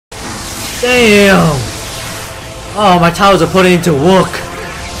Damn! Oh, my towers are putting into work.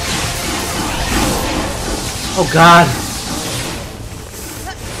 Oh god.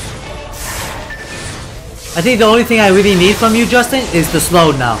 I think the only thing I really need from you, Justin, is the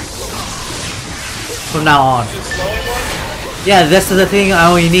slow now. From now on. Yeah, this is the thing I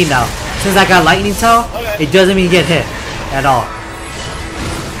only need now. Since I got lightning tail, it doesn't even get hit at all.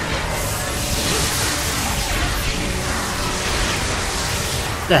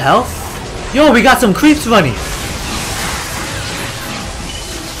 The hell? Yo, we got some creeps running.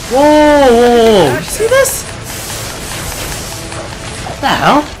 Whoa, whoa, whoa. You see this? What the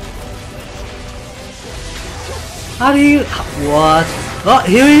hell? How do you... What? Oh,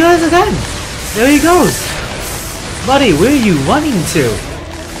 here he goes again. There he goes. Buddy, where are you running to?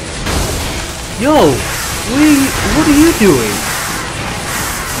 Yo, what are you doing?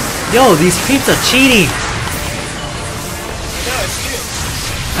 Yo, these creeps are cheating.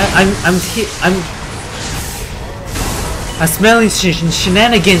 I'm smelling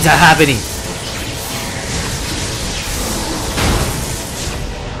shenanigans are happening.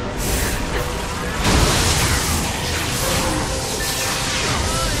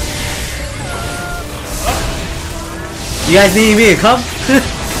 You guys need me to come?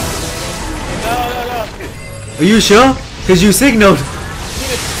 No. Are you sure? Cause you signaled.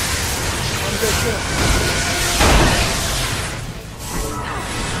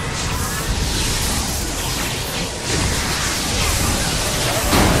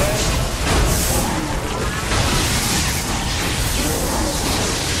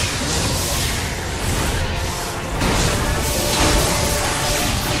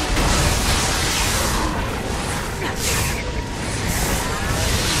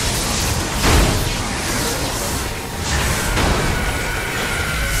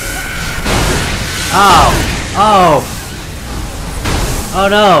 Oh! Oh! Oh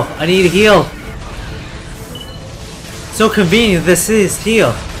no! I need a heal! So convenient this is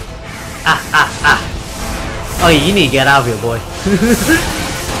heal! Ah ah ah! Oh, you need to get out of here, boy!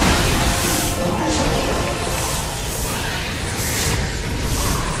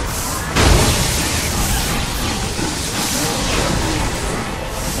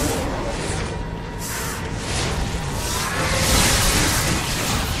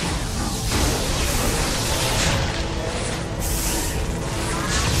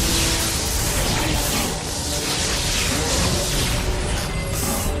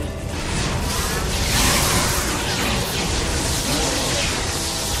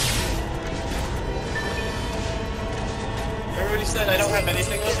 Said I don't have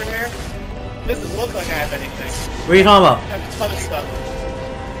anything over here. Doesn't look like I have anything. What are you talking about? I have a ton of stuff.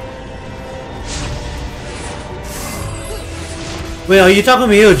 Wait, are you talking to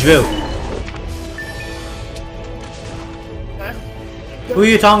me or Drew? Huh? Who are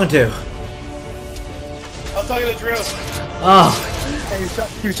you talking to? I'm talking to Drew. Oh. Hey,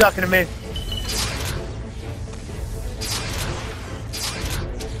 you're talking to me.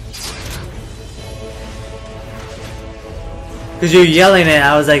 Cause you're yelling and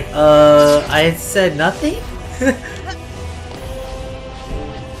I was like, I said nothing?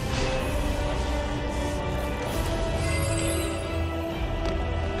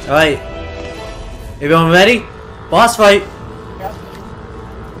 Alright. Everyone ready? Boss fight! Yeah.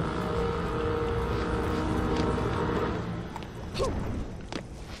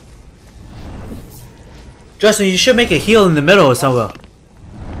 Justin, you should make a heal in the middle or somewhere.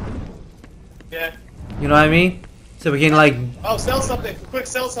 Yeah. You know what I mean? So we can like... Oh, sell something! Quick,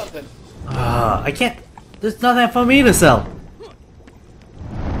 sell something! I can't... There's nothing for me to sell.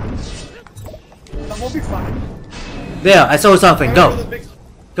 That won't be fine. There, I sold something. Go.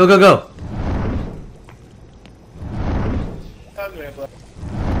 Go, go, go.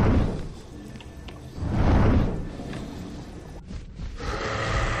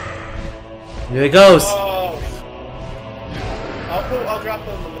 Here it goes. Oh. I'll drop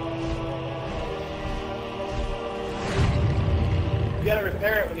them. You gotta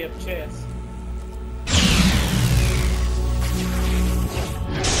repair it when you have a chance.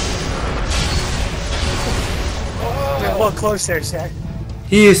 You're a little close there, Shaq.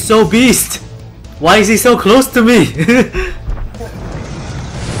 He is so beast. Why is he so close to me?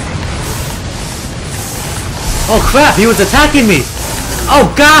 Oh crap, he was attacking me.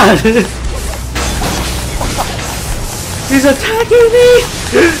 Oh god. He's attacking me.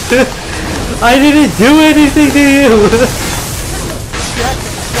 I didn't do anything to you.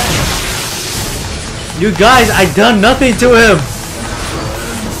 You guys, I done nothing to him.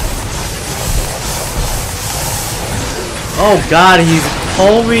 Oh god, he's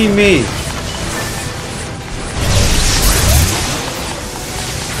homing me.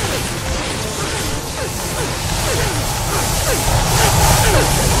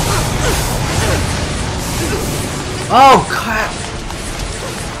 Oh crap!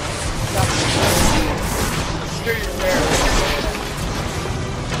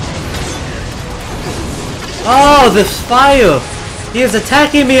 Oh, this fire! He is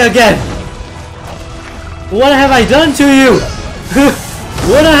attacking me again! What have I done to you?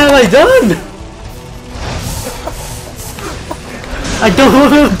 What have I done? I don't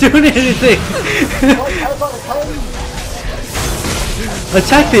want to do anything!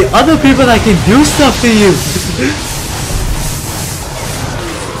 Attack the other people that can do stuff to you!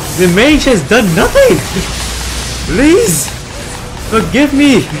 The mage has done nothing! Please! Forgive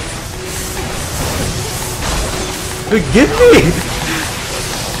me! Forgive me!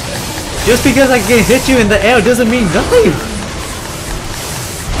 Just because I can hit you in the air doesn't mean nothing!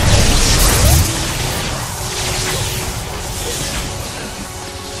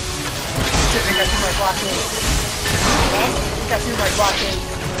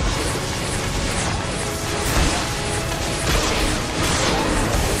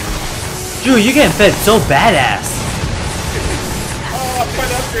 Drew, you're getting fed so badass! Oh, I'm trying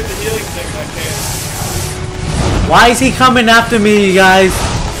to upgrade the healing thing I can. Why is he coming after me, you guys?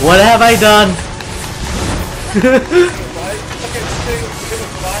 What have I done? Why? Fucking thing with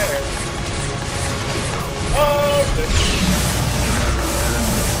fire. Oh, shit.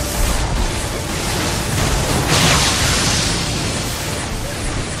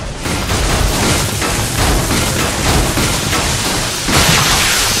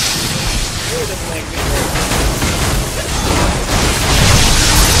 Really doesn't make me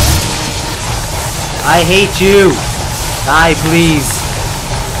I hate you! Die, please!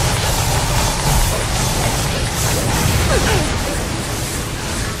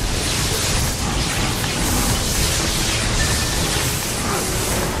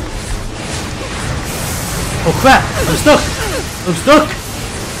 Oh crap! I'm stuck! I'm stuck!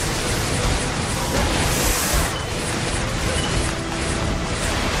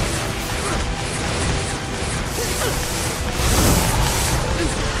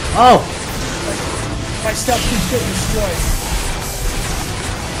 Oh! My stuff keeps getting destroyed.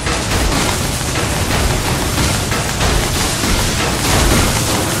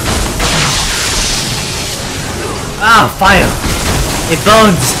 Ah, fire! It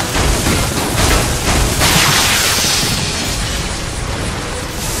burns!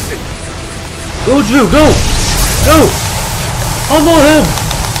 Go, Drew, go! Go! Humble him!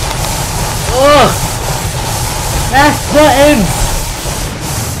 Ugh! Mash buttons!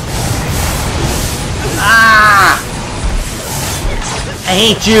 Ah! I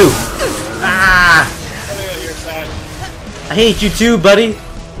hate you! Ah! I hate you too, buddy!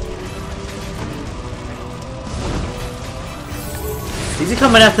 Is he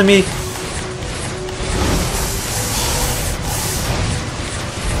coming after me?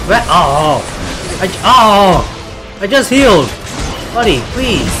 Oh! I just healed! Buddy,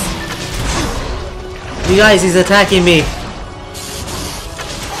 please! You guys, he's attacking me!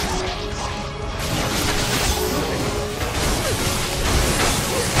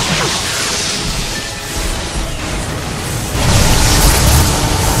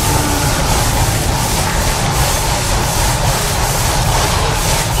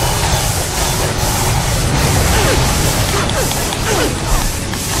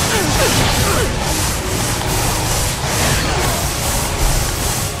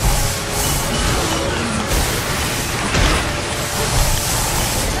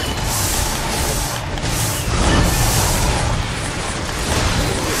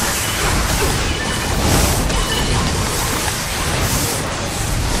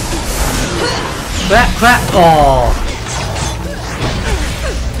 Crap! Oh!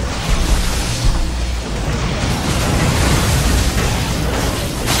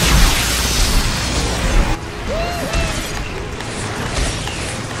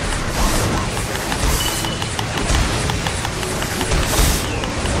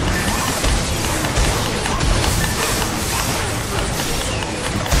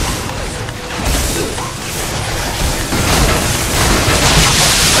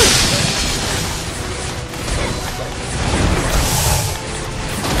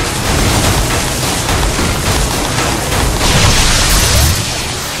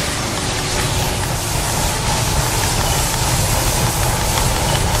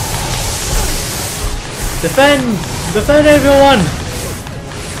 Defend! Defend everyone!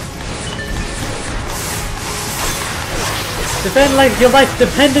 Defend like your life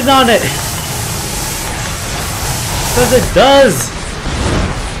depended on it! Because it does!